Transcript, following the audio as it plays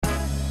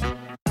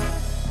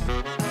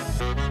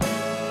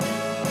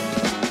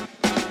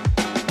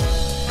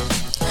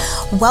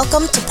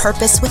Welcome to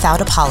Purpose Without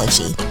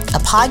Apology,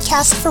 a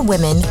podcast for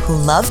women who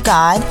love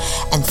God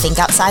and think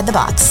outside the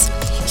box.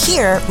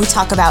 Here, we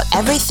talk about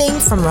everything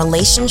from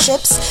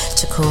relationships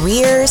to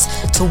careers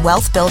to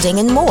wealth building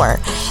and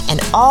more,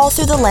 and all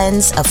through the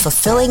lens of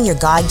fulfilling your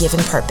God-given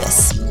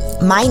purpose.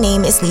 My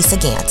name is Lisa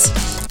Gant.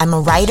 I'm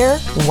a writer,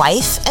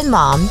 wife, and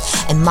mom,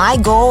 and my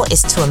goal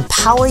is to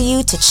empower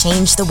you to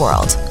change the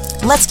world.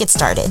 Let's get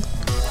started.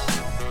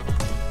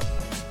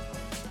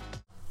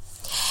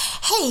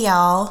 Hey,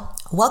 y'all.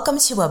 Welcome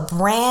to a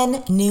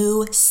brand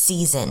new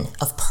season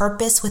of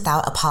Purpose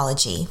Without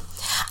Apology.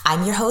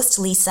 I'm your host,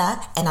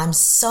 Lisa, and I'm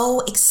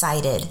so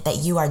excited that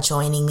you are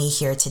joining me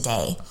here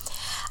today.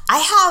 I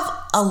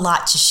have a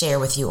lot to share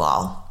with you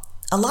all.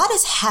 A lot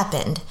has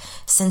happened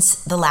since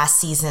the last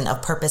season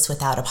of Purpose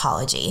Without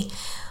Apology.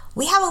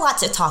 We have a lot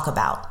to talk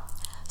about,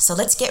 so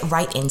let's get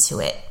right into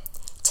it.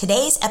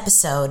 Today's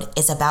episode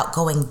is about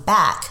going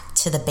back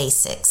to the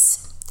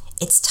basics.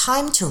 It's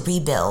time to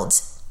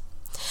rebuild.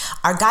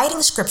 Our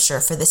guiding scripture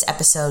for this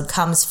episode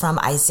comes from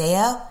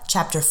Isaiah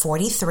chapter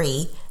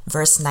 43,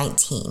 verse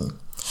 19.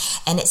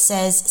 And it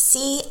says,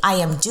 "See, I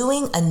am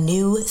doing a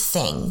new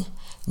thing.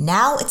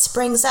 Now it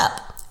springs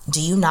up.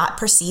 Do you not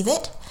perceive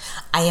it?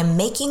 I am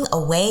making a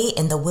way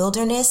in the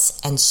wilderness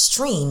and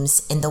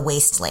streams in the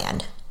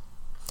wasteland."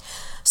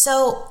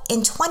 So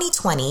in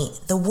 2020,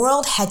 the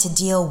world had to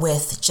deal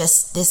with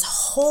just this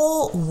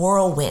whole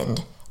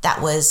whirlwind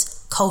that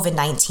was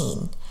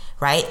COVID-19,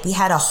 right? We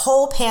had a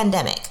whole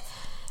pandemic.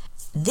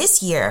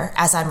 This year,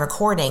 as I'm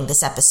recording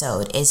this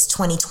episode, is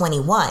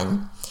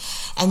 2021,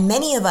 and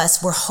many of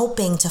us were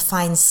hoping to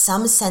find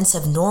some sense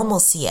of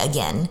normalcy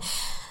again.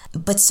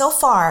 But so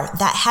far,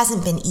 that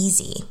hasn't been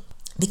easy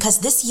because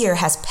this year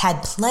has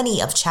had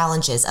plenty of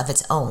challenges of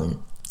its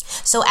own.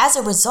 So as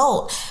a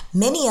result,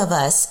 many of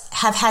us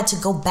have had to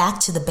go back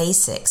to the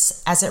basics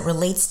as it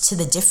relates to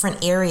the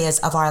different areas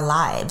of our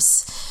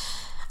lives.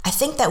 I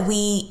think that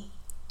we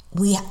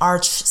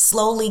are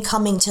slowly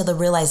coming to the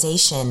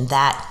realization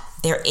that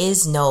there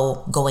is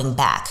no going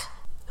back.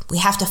 We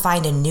have to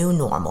find a new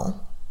normal.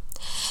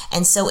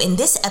 And so in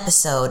this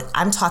episode,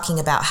 I'm talking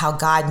about how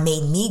God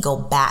made me go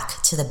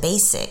back to the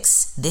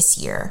basics this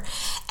year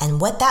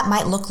and what that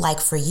might look like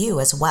for you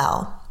as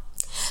well.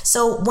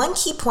 So one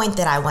key point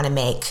that I want to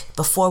make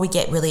before we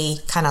get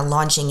really kind of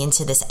launching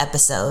into this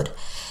episode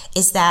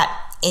is that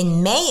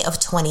in May of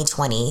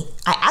 2020,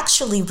 I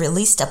actually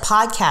released a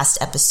podcast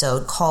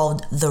episode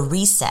called The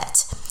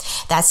Reset.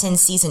 That's in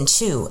season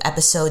 2,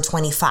 episode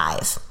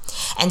 25.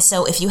 And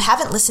so if you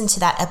haven't listened to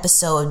that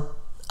episode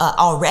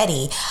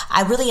already,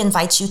 I really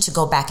invite you to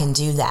go back and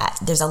do that.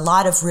 There's a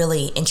lot of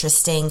really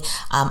interesting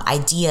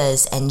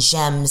ideas and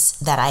gems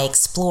that I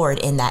explored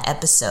in that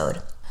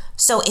episode.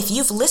 So if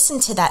you've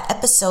listened to that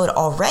episode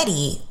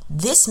already,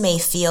 this may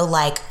feel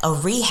like a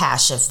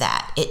rehash of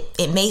that.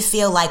 It may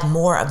feel like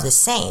more of the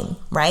same,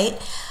 right?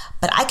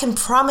 But I can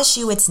promise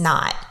you it's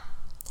not.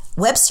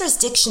 Webster's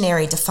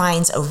dictionary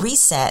defines a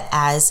reset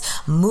as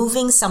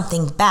moving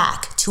something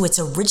back to its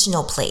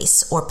original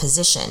place or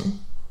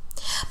position.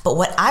 But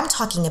what I'm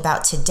talking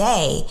about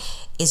today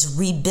is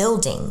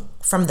rebuilding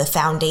from the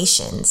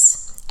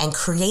foundations and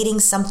creating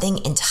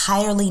something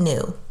entirely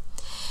new.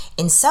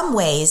 In some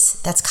ways,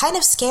 that's kind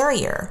of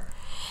scarier.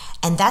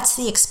 And that's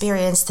the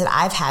experience that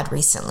I've had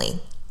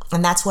recently.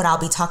 And that's what I'll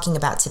be talking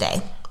about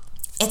today.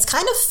 It's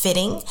kind of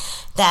fitting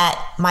that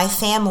my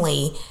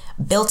family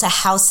built a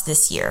house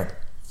this year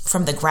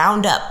from the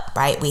ground up,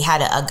 right? We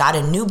got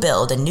a new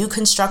build, a new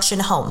construction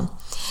home.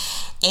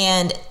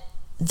 And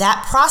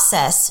that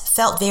process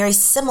felt very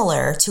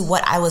similar to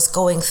what I was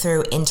going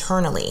through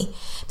internally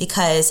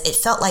because it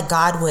felt like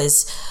God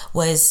was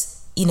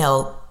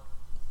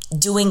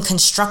doing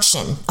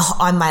construction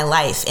on my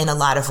life in a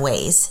lot of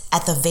ways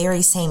at the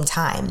very same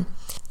time.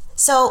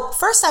 So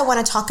first, I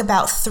want to talk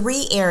about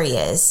 3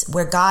 areas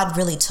where God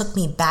really took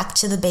me back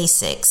to the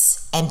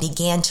basics and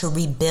began to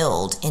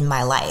rebuild in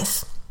my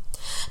life.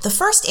 The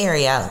first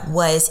area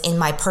was in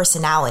my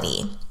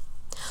personality.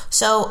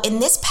 So in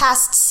this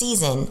past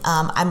season,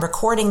 I'm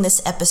recording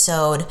this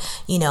episode,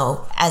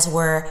 as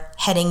we're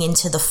heading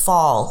into the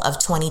fall of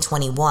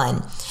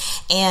 2021.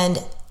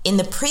 And in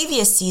the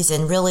previous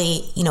season,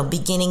 really,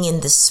 beginning in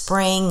the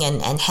spring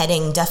and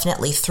heading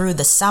definitely through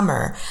the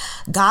summer,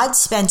 God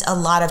spent a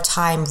lot of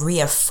time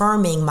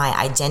reaffirming my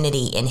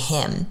identity in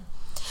Him.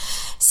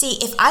 See,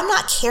 if I'm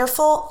not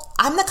careful,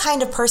 I'm the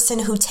kind of person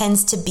who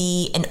tends to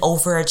be an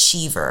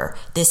overachiever,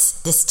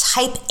 this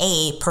type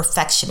A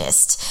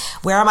perfectionist.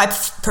 Where are my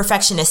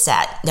perfectionists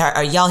at?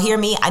 Are y'all hear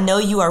me? I know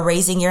you are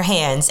raising your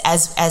hands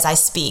as I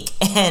speak,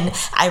 and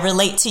I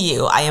relate to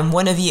you. I am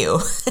one of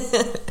you.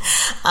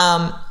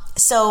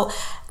 So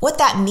what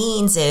that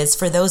means is,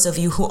 for those of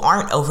you who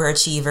aren't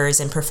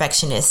overachievers and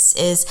perfectionists,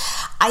 is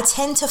I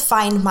tend to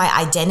find my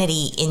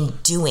identity in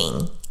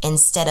doing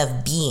instead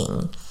of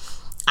being.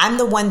 I'm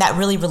the one that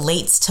really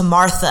relates to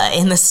Martha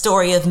in the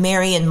story of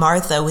Mary and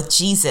Martha with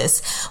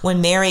Jesus,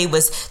 when Mary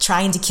was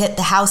trying to get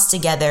the house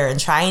together and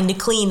trying to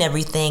clean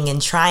everything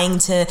and trying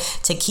to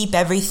keep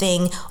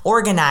everything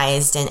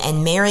organized.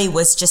 And Mary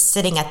was just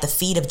sitting at the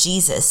feet of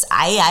Jesus.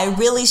 I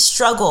really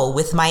struggle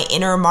with my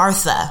inner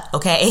Martha,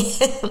 okay?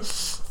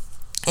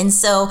 And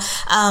so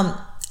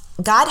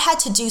God had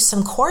to do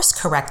some course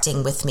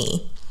correcting with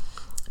me,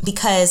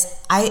 because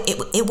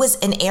it was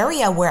an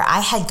area where I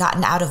had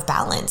gotten out of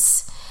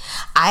balance.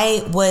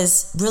 I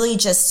was really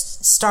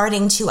just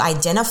starting to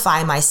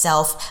identify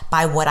myself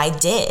by what I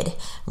did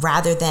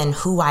rather than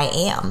who I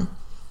am.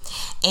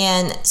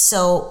 And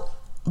so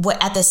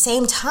at the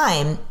same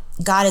time,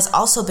 God has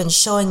also been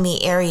showing me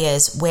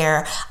areas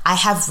where I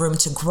have room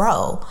to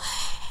grow.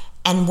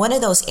 And one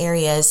of those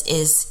areas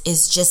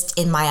is just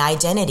in my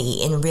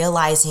identity, in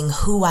realizing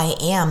who I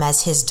am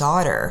as his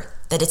daughter,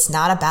 that it's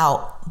not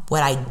about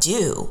what I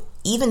do,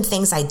 even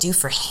things I do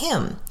for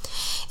him.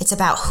 It's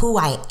about who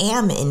I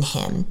am in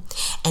him.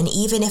 And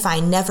even if I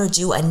never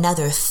do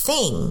another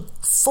thing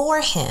for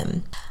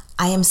him,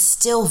 I am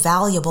still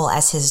valuable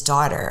as his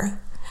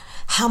daughter.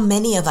 How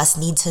many of us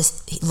need to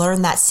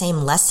learn that same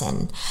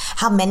lesson?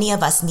 How many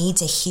of us need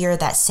to hear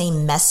that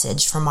same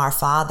message from our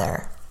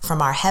Father,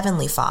 from our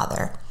Heavenly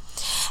Father?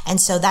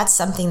 And so that's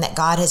something that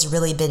God has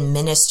really been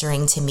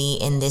ministering to me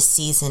in this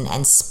season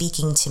and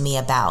speaking to me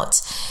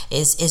about,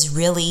 is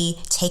really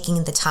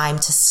taking the time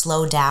to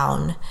slow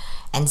down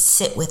and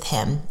sit with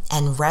him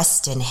and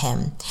rest in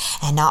him,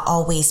 and not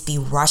always be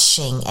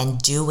rushing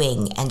and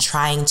doing and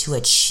trying to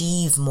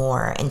achieve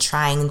more and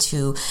trying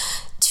to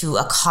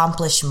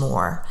accomplish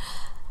more,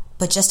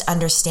 but just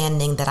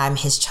understanding that I'm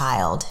his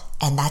child,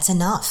 and that's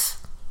enough.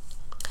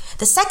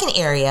 The second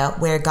area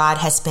where God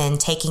has been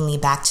taking me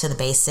back to the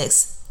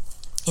basics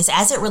is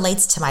as it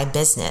relates to my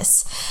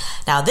business.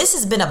 Now, this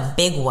has been a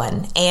big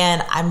one,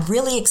 and I'm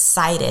really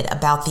excited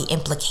about the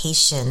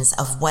implications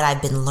of what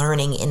I've been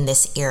learning in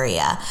this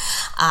area.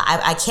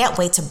 I can't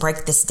wait to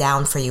break this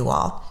down for you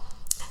all.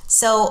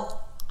 So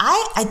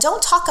I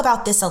don't talk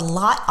about this a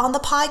lot on the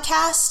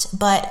podcast,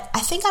 but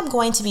I think I'm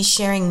going to be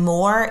sharing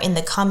more in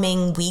the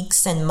coming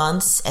weeks and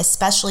months,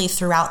 especially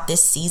throughout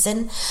this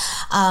season.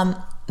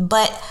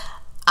 But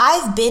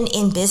I've been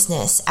in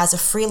business as a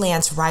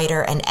freelance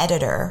writer and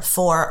editor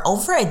for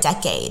over a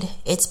decade.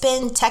 It's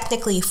been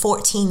technically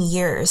 14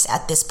 years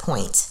at this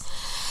point.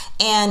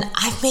 And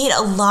I've made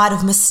a lot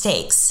of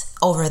mistakes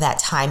over that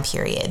time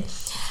period.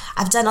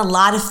 I've done a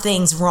lot of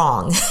things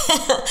wrong.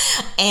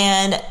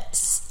 And,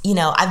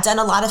 I've done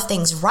a lot of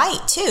things right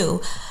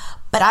too.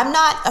 But I'm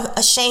not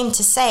ashamed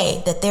to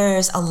say that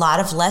there's a lot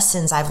of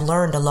lessons I've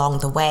learned along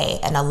the way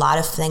and a lot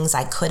of things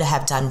I could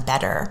have done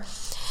better.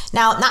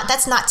 Now,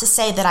 that's not to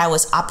say that I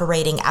was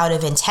operating out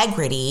of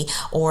integrity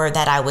or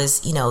that I was,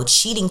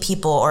 cheating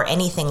people or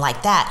anything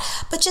like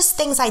that, but just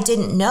things I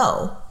didn't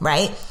know,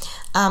 right?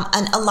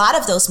 And a lot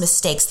of those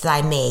mistakes that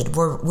I made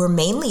were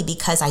mainly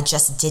because I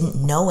just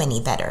didn't know any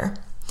better.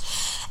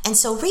 And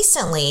so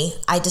recently,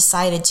 I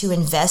decided to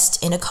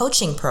invest in a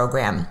coaching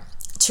program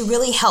to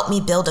really help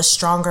me build a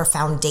stronger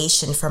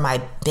foundation for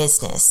my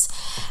business.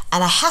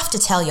 And I have to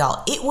tell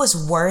y'all, it was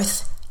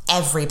worth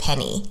every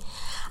penny.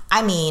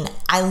 I mean,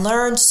 I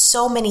learned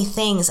so many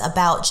things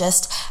about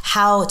just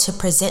how to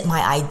present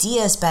my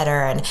ideas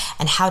better and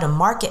how to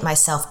market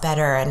myself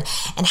better and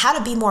how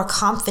to be more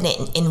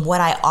confident in what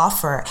I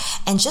offer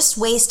and just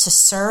ways to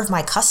serve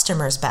my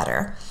customers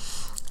better.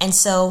 And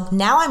so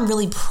now I'm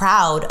really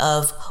proud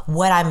of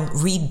what I'm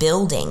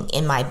rebuilding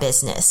in my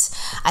business.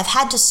 I've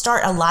had to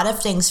start a lot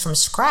of things from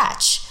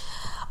scratch,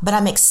 but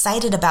I'm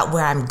excited about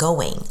where I'm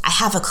going. I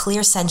have a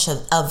clear sense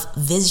of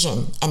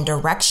vision and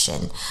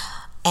direction.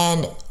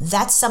 And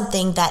that's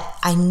something that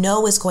I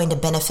know is going to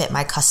benefit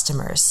my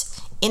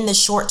customers in the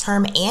short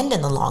term and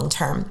in the long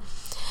term.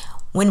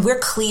 When we're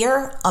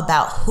clear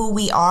about who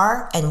we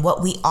are and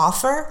what we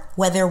offer,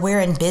 whether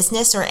we're in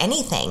business or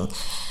anything,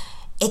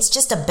 it's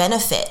just a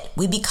benefit.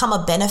 We become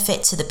a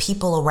benefit to the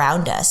people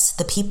around us,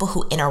 the people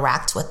who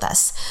interact with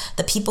us,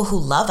 the people who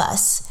love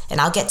us. And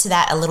I'll get to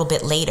that a little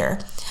bit later.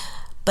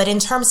 But in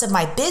terms of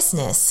my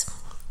business,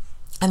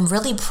 I'm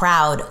really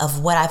proud of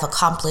what I've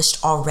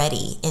accomplished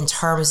already in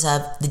terms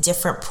of the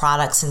different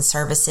products and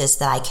services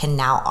that I can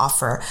now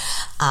offer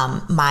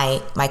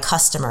my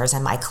customers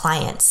and my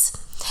clients.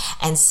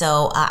 And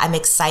so I'm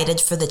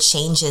excited for the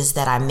changes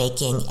that I'm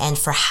making and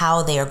for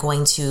how they are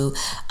going to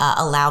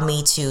allow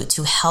me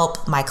to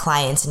help my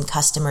clients and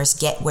customers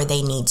get where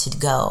they need to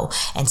go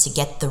and to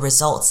get the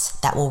results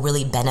that will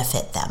really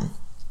benefit them.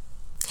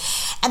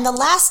 And the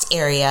last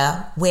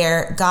area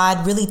where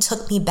God really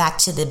took me back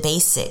to the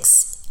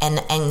basics and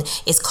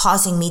is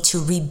causing me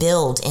to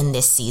rebuild in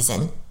this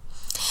season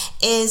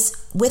is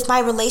with my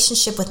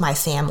relationship with my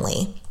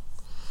family.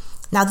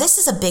 Now, this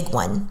is a big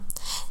one.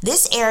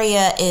 This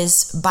area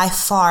is by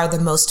far the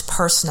most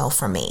personal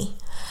for me.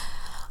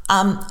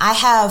 I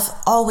have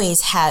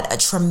always had a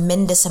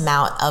tremendous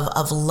amount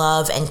of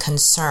love and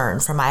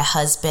concern for my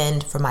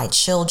husband, for my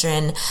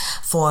children,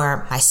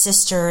 for my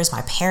sisters,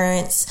 my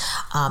parents,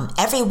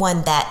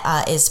 everyone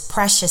that is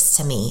precious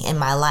to me in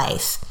my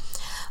life.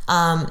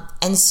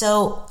 And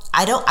so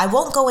I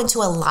won't go into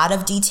a lot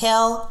of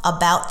detail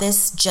about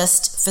this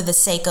just for the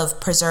sake of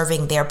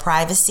preserving their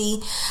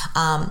privacy.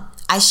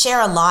 I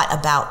share a lot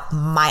about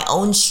my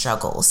own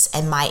struggles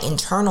and my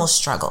internal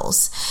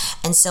struggles.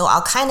 And so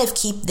I'll kind of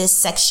keep this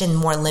section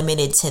more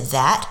limited to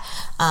that,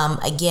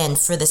 again,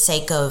 for the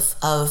sake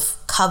of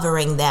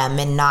covering them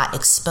and not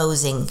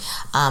exposing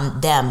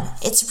them.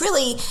 It's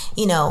really,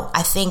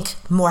 I think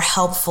more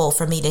helpful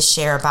for me to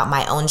share about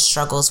my own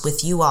struggles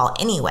with you all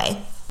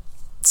anyway.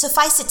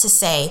 Suffice it to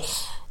say,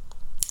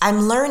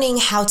 I'm learning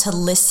how to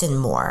listen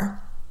more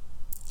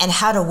and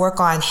how to work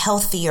on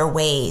healthier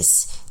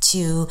ways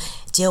to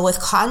deal with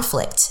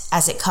conflict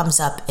as it comes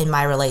up in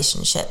my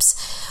relationships.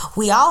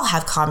 We all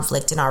have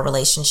conflict in our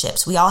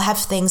relationships. We all have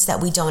things that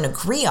we don't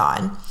agree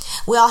on.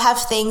 We all have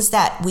things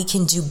that we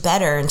can do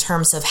better in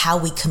terms of how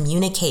we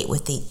communicate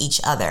with each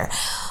other.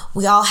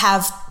 We all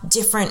have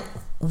different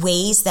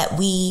ways that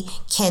we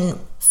can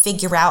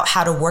figure out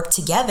how to work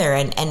together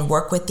and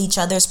work with each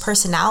other's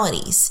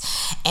personalities.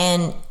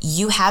 And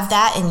you have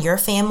that in your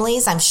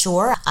families, I'm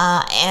sure,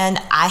 and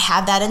I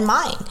have that in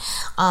mine.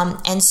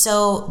 And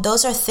so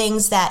those are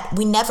things that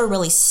we never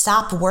really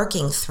stop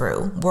working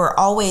through. We're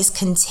always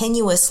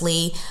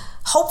continuously,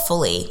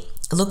 hopefully,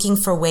 looking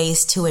for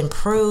ways to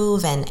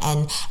improve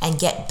and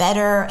get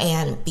better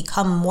and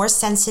become more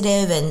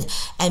sensitive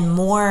and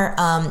more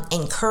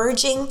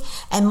encouraging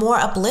and more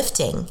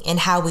uplifting in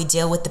how we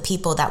deal with the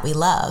people that we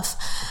love.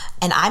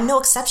 And I'm no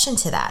exception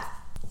to that.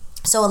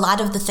 So a lot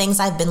of the things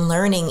I've been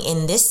learning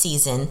in this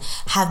season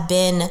have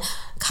been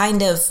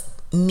kind of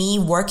me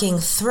working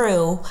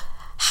through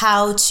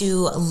how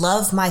to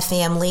love my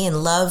family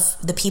and love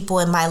the people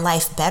in my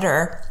life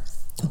better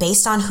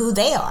based on who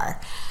they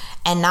are,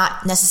 and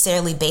not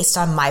necessarily based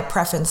on my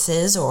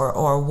preferences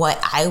or what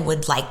I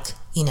would like,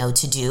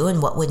 to do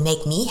and what would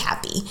make me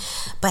happy.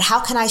 But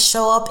how can I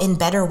show up in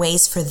better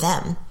ways for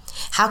them?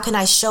 How can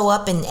I show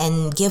up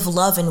and give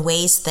love in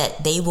ways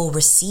that they will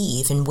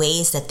receive, in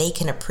ways that they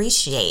can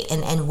appreciate,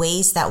 and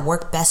ways that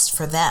work best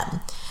for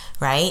them,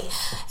 right?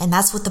 And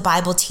that's what the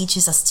Bible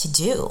teaches us to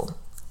do.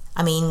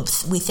 I mean,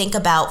 we think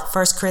about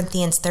 1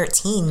 Corinthians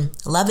 13.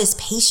 Love is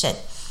patient.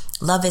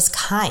 Love is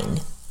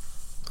kind.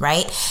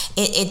 Right?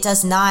 It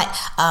does not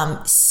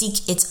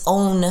seek its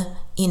own,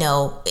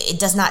 it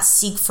does not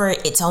seek for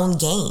its own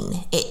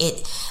gain.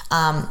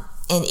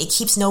 And it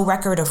keeps no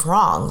record of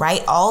wrong,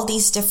 right? All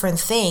these different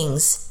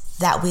things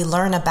that we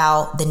learn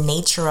about the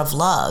nature of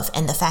love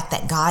and the fact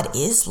that God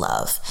is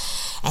love.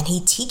 And he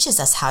teaches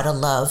us how to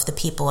love the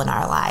people in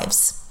our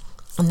lives.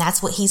 And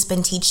that's what he's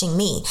been teaching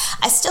me.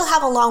 I still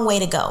have a long way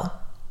to go.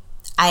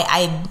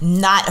 I'm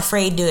not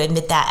afraid to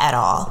admit that at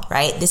all,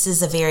 right? This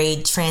is a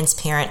very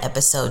transparent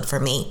episode for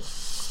me.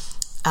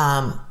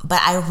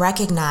 But I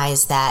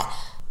recognize that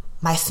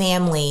my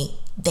family,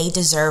 they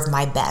deserve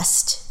my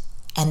best,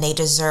 and they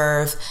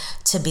deserve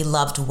to be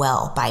loved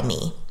well by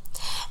me.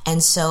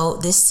 And so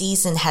this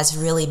season has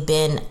really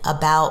been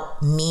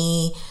about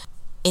me,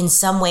 in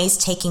some ways,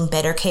 taking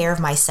better care of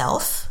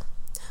myself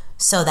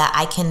so that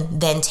I can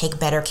then take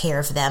better care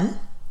of them.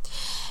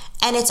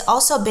 And it's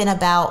also been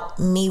about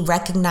me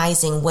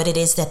recognizing what it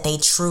is that they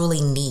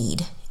truly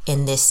need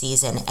in this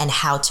season and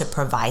how to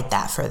provide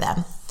that for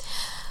them.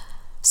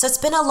 So it's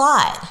been a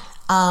lot,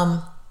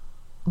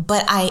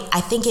 but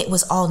I think it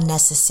was all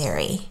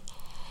necessary.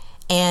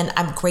 And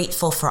I'm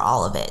grateful for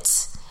all of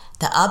it.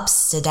 The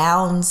ups, the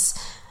downs,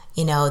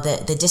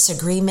 the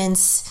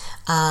disagreements,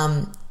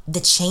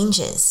 the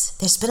changes.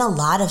 There's been a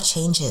lot of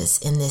changes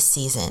in this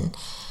season.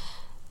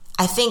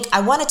 I think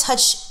I want to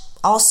touch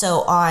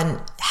also on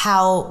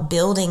how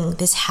building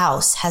this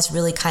house has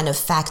really kind of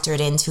factored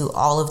into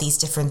all of these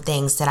different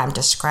things that I'm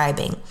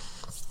describing.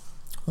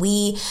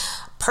 We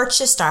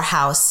purchased our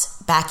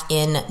house back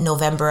in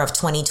November of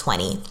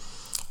 2020,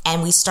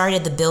 and we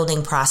started the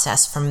building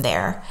process from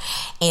there.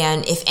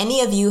 And if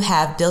any of you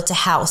have built a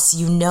house,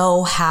 you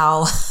know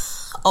how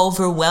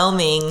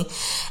overwhelming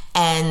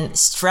and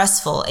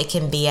stressful it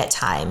can be at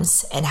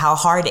times, and how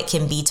hard it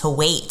can be to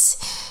wait.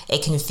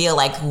 It can feel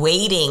like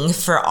waiting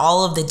for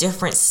all of the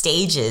different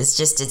stages,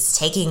 just it's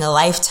taking a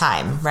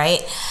lifetime,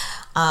 right?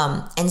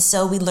 And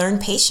so we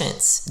learned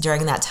patience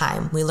during that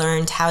time. We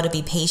learned how to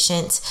be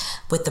patient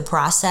with the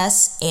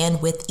process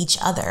and with each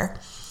other.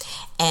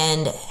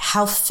 And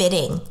how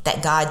fitting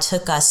that God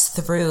took us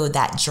through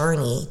that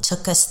journey,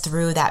 took us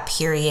through that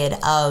period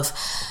of,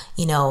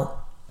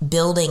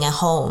 building a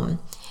home,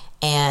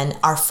 and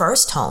our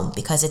first home,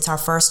 because it's our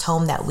first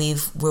home that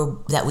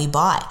we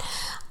bought,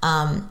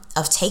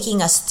 of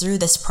taking us through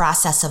this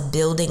process of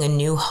building a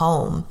new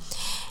home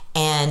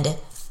and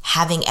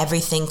having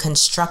everything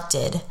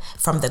constructed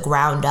from the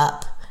ground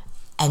up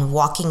and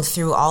walking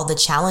through all the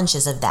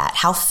challenges of that.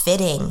 How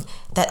fitting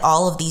that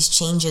all of these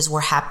changes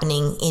were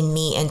happening in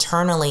me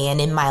internally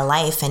and in my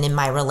life and in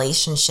my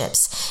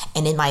relationships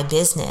and in my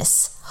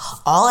business,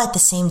 all at the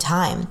same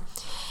time.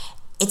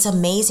 It's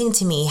amazing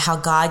to me how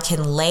God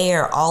can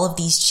layer all of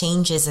these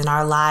changes in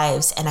our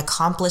lives and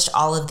accomplish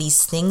all of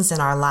these things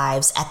in our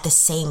lives at the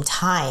same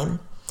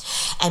time.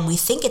 And we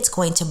think it's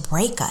going to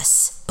break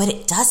us, but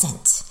it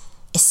doesn't,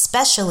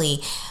 especially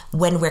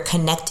when we're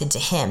connected to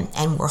Him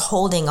and we're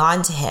holding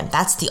on to Him.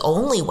 That's the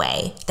only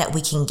way that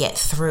we can get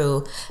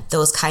through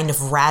those kind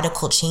of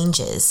radical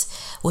changes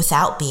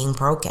without being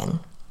broken.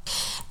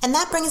 And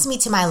that brings me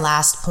to my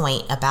last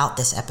point about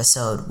this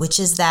episode, which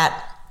is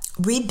that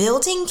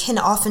rebuilding can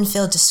often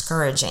feel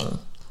discouraging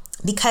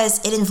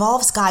because it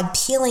involves God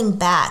peeling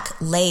back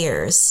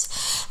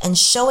layers and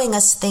showing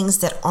us things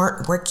that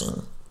aren't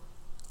working,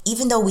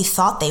 even though we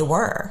thought they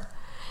were.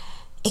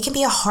 It can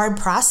be a hard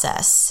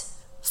process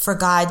for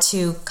God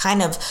to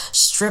kind of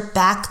strip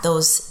back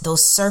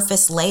those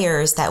surface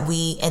layers that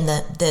we and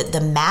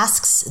the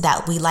masks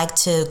that we like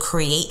to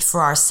create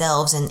for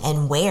ourselves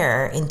and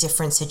wear in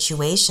different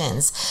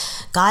situations.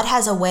 God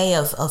has a way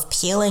of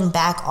peeling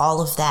back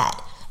all of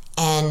that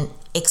and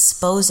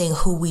exposing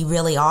who we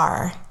really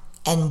are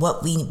and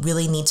what we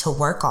really need to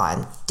work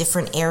on,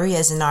 different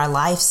areas in our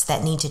lives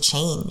that need to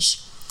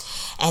change.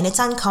 And it's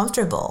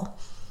uncomfortable.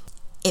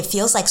 It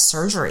feels like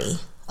surgery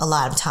a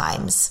lot of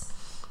times.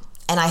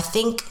 And I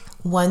think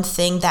one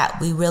thing that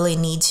we really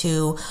need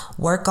to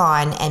work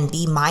on and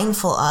be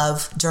mindful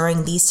of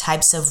during these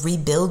types of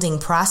rebuilding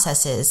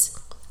processes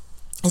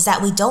is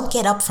that we don't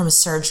get up from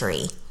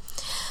surgery.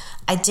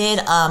 I did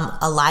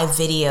a live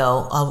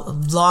video a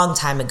long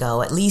time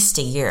ago, at least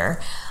a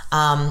year,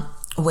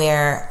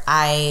 where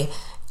I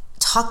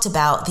talked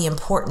about the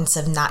importance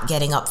of not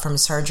getting up from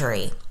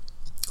surgery.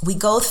 We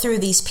go through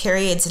these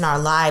periods in our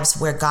lives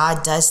where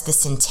God does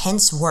this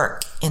intense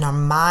work in our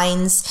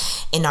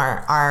minds, in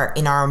our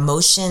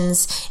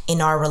emotions, in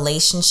our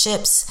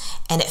relationships,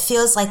 and it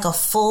feels like a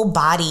full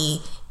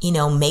body,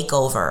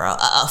 makeover,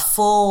 a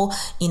full,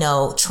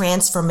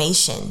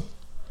 transformation.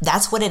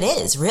 That's what it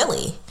is,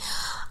 really.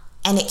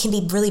 And it can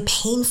be really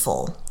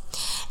painful.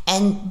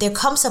 And there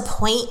comes a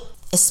point,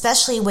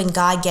 especially when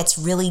God gets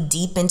really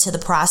deep into the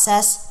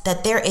process,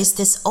 that there is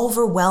this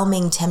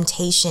overwhelming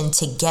temptation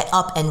to get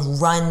up and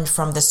run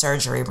from the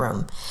surgery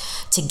room,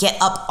 to get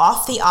up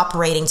off the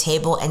operating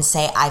table and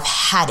say, I've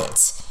had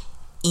it.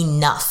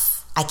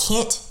 Enough. I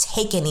can't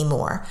take any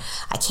more.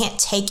 I can't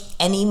take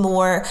any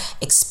more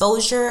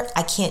exposure.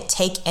 I can't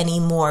take any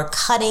more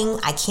cutting.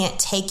 I can't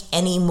take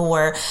any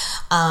more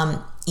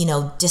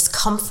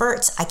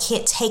discomfort. I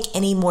can't take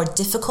any more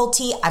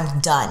difficulty. I'm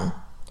done.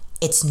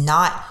 It's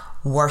not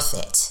worth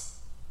it.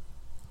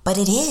 But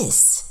it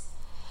is.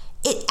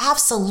 It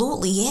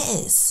absolutely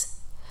is.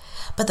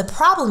 But the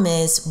problem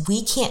is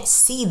we can't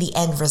see the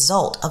end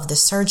result of the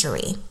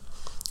surgery.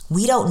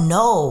 We don't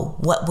know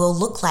what will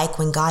look like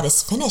when God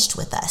is finished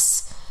with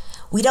us.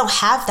 We don't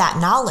have that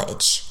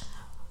knowledge,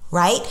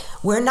 right?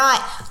 We're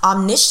not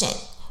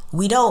omniscient.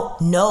 We don't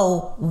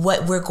know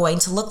what we're going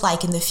to look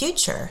like in the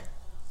future.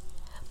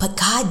 But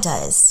God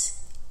does.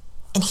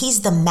 And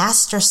He's the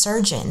master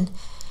surgeon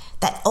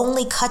that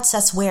only cuts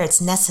us where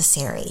it's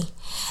necessary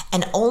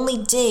and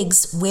only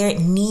digs where it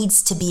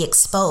needs to be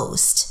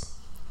exposed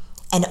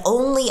and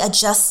only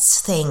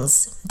adjusts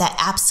things that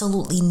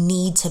absolutely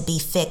need to be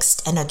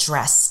fixed and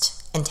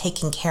addressed and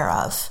taken care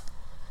of.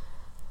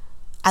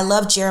 I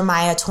love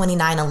Jeremiah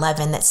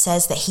 29:11 that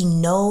says that He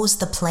knows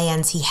the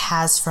plans He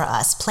has for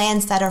us,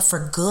 plans that are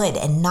for good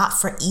and not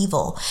for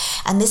evil.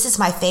 And this is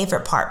my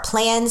favorite part,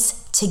 plans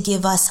to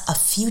give us a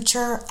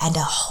future and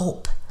a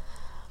hope.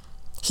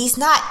 He's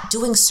not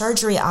doing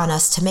surgery on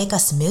us to make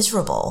us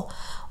miserable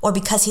or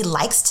because He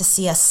likes to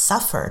see us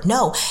suffer.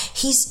 No,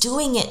 He's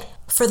doing it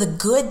for the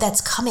good that's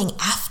coming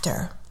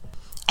after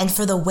and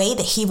for the way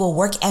that He will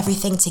work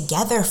everything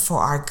together for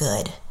our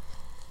good.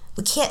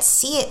 We can't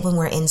see it when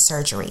we're in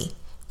surgery.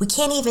 We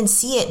can't even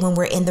see it when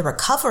we're in the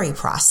recovery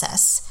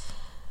process.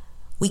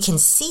 We can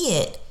see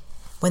it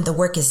when the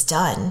work is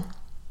done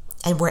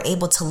and we're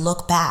able to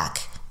look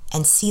back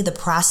and see the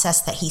process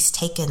that He's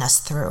taken us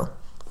through.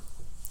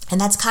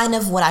 And that's kind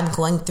of what I'm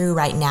going through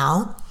right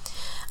now.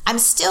 I'm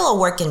still a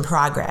work in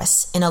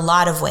progress in a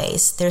lot of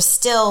ways. There's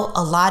still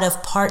a lot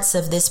of parts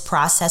of this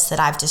process that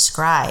I've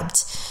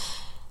described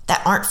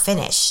that aren't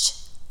finished.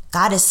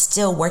 God is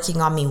still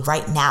working on me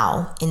right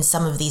now in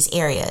some of these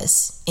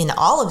areas, in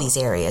all of these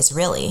areas,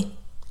 really.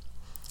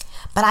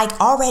 But I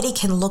already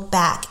can look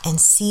back and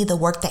see the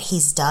work that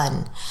He's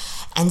done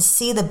and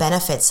see the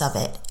benefits of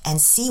it and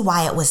see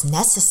why it was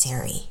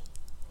necessary.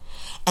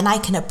 And I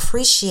can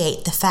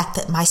appreciate the fact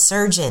that my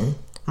surgeon,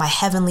 my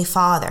Heavenly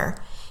Father,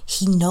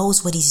 He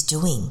knows what He's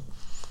doing.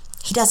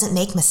 He doesn't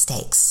make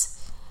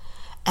mistakes.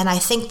 And I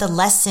think the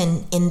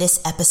lesson in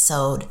this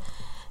episode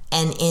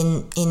and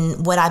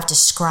in what I've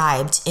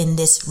described in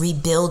this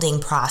rebuilding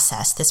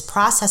process, this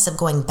process of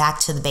going back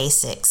to the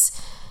basics,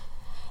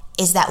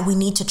 is that we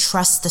need to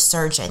trust the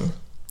surgeon.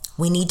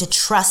 We need to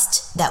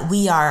trust that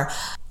we are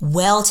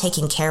well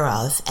taken care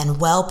of and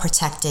well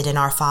protected in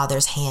our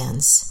Father's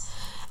hands.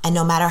 And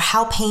no matter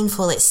how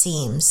painful it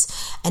seems,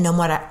 and no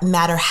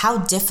matter how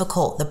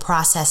difficult the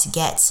process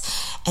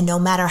gets, and no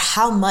matter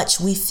how much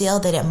we feel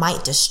that it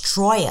might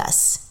destroy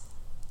us,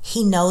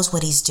 He knows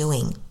what He's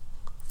doing.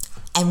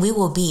 And we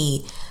will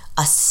be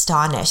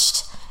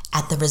astonished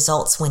at the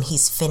results when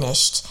He's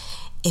finished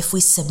if we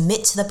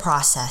submit to the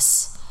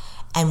process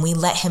and we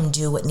let Him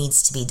do what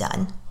needs to be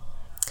done.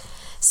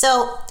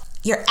 So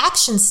your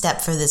action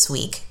step for this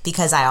week,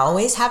 because I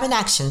always have an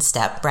action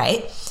step,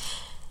 right?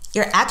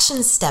 Your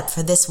action step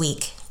for this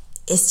week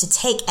is to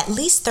take at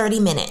least 30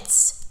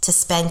 minutes to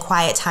spend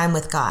quiet time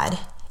with God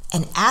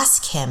and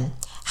ask Him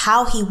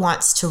how He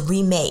wants to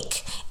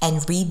remake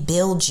and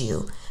rebuild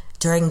you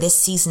during this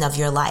season of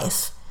your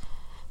life.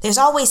 There's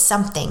always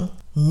something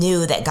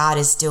new that God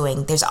is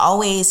doing. There's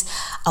always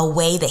a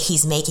way that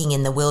He's making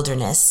in the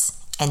wilderness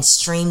and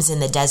streams in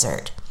the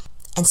desert.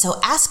 And so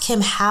ask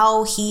Him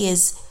how He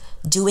is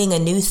doing a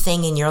new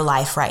thing in your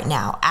life right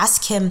now.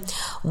 Ask Him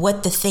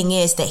what the thing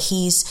is that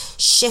He's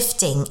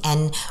shifting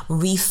and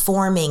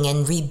reforming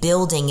and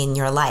rebuilding in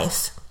your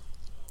life.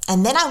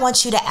 And then I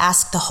want you to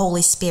ask the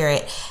Holy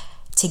Spirit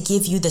to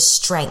give you the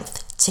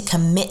strength to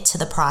commit to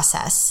the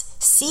process.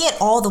 See it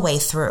all the way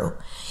through,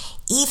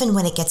 even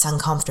when it gets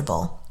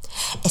uncomfortable,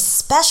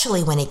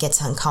 especially when it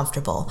gets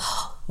uncomfortable.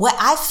 What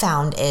I've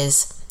found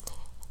is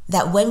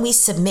that when we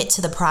submit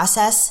to the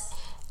process,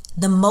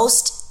 the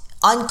most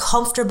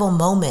uncomfortable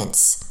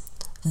moments,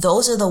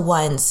 those are the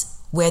ones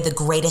where the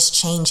greatest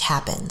change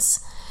happens.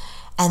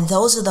 And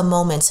those are the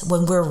moments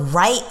when we're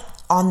right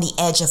on the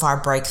edge of our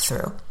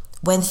breakthrough.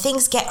 When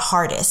things get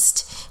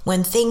hardest,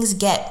 when things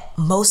get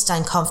most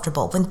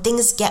uncomfortable, when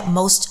things get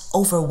most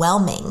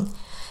overwhelming,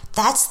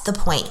 that's the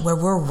point where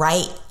we're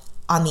right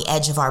on the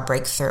edge of our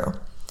breakthrough.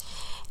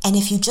 And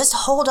if you just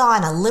hold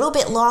on a little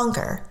bit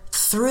longer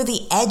through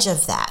the edge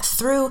of that,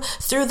 through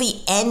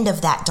the end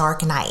of that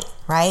dark night,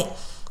 right?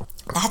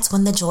 That's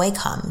when the joy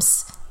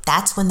comes.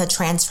 That's when the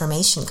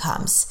transformation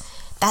comes.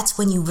 That's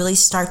when you really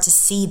start to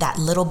see that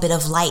little bit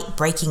of light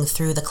breaking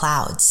through the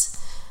clouds.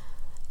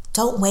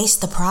 Don't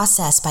waste the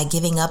process by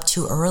giving up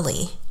too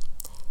early.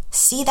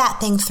 See that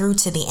thing through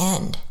to the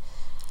end.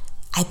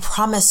 I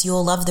promise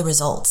you'll love the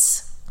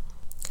results.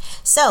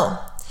 So,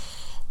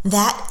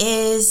 that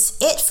is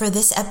it for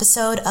this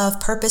episode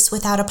of Purpose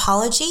Without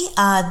Apology.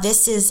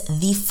 This is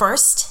the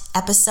first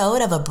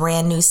episode of a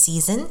brand new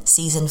season,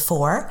 season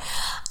 4.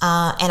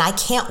 And I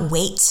can't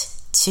wait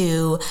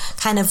to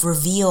kind of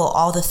reveal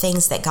all the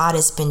things that God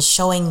has been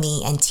showing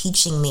me and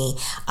teaching me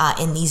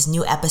in these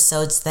new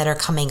episodes that are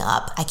coming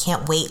up. I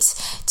can't wait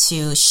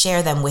to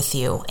share them with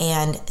you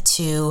and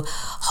to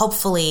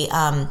hopefully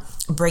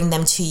bring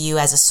them to you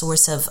as a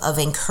source of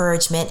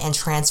encouragement and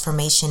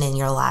transformation in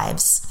your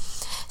lives.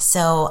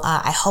 So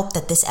I hope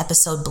that this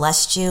episode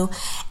blessed you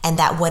and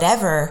that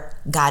whatever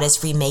God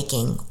is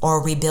remaking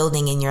or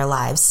rebuilding in your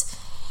lives,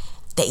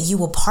 that you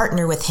will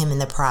partner with Him in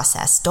the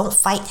process. Don't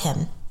fight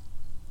Him,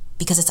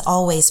 because it's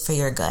always for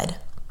your good.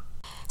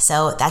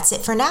 So that's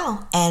it for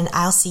now, and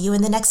I'll see you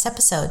in the next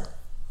episode.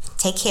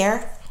 Take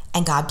care,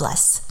 and God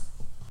bless.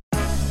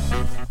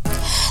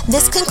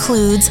 This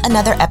concludes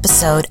another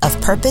episode of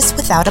Purpose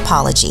Without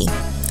Apology.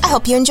 I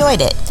hope you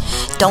enjoyed it.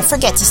 Don't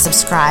forget to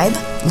subscribe,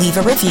 leave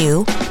a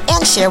review,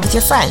 and share with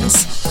your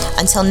friends.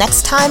 Until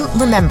next time,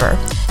 remember,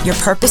 your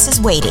purpose is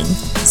waiting,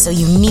 so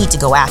you need to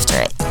go after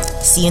it.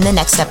 See you in the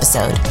next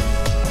episode.